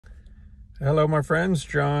Hello my friends,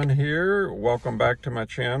 John here. Welcome back to my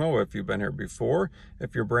channel if you've been here before.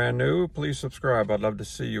 If you're brand new, please subscribe. I'd love to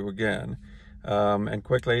see you again. And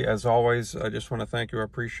quickly, as always, I just want to thank you. I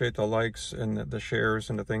appreciate the likes and the shares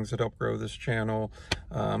and the things that help grow this channel,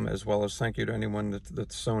 as well as thank you to anyone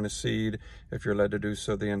that's sown a seed. If you're led to do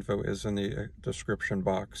so, the info is in the description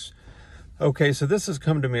box. Okay, so this has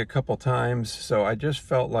come to me a couple times, so I just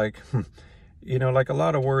felt like, like a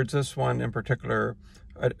lot of words, this one in particular,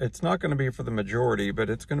 it's not going to be for the majority, but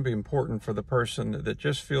it's going to be important for the person that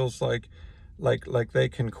just feels like they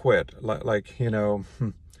can quit, like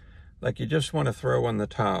you just want to throw in the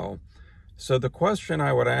towel. So the question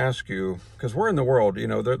I would ask you, because we're in the world,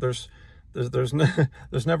 there's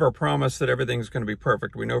never a promise that everything's going to be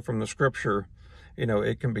perfect. We know from the scripture,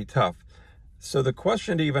 it can be tough. So the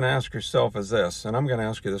question to even ask yourself is this, and I'm going to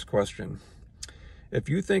ask you this question. If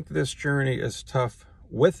you think this journey is tough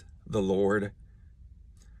with the Lord,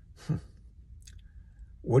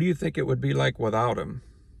 what do you think it would be like without him?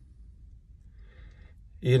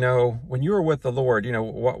 When you are with the Lord,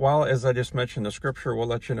 while, as I just mentioned, the scripture will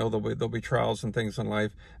let you know there'll be trials and things in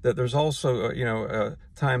life, that there's also,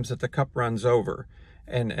 times that the cup runs over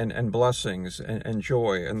and blessings and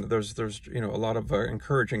joy. And there's a lot of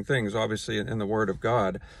encouraging things, obviously, in the Word of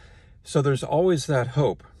God. So there's always that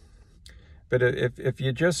hope. But if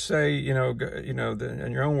you just say, in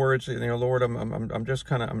your own words, Lord, I'm just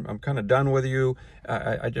kind of done with you.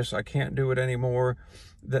 I can't do it anymore.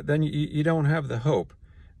 Then you don't have the hope,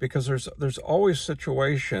 because there's always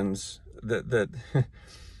situations that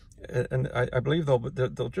and I believe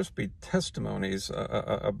there'll just be testimonies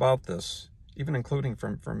about this, even including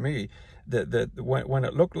from me, that when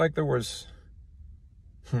it looked like there was.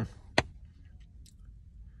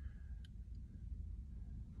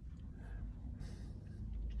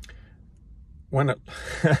 When it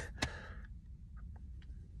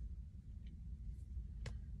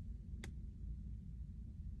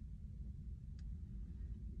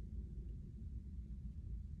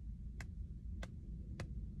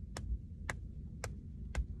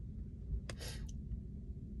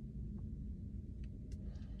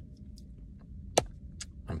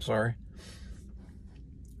I'm sorry.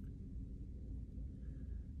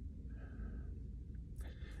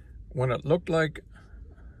 When it looked like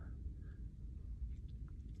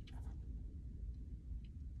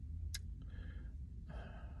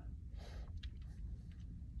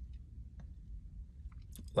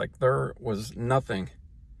there was nothing,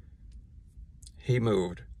 he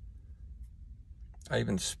moved. I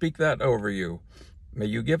even speak that over you. May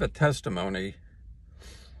you give a testimony.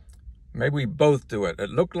 May we both do it. It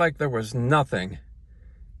looked like there was nothing,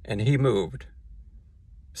 and he moved.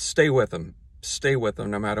 Stay with him. Stay with him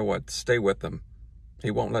no matter what. Stay with him.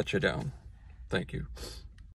 He won't let you down. Thank you.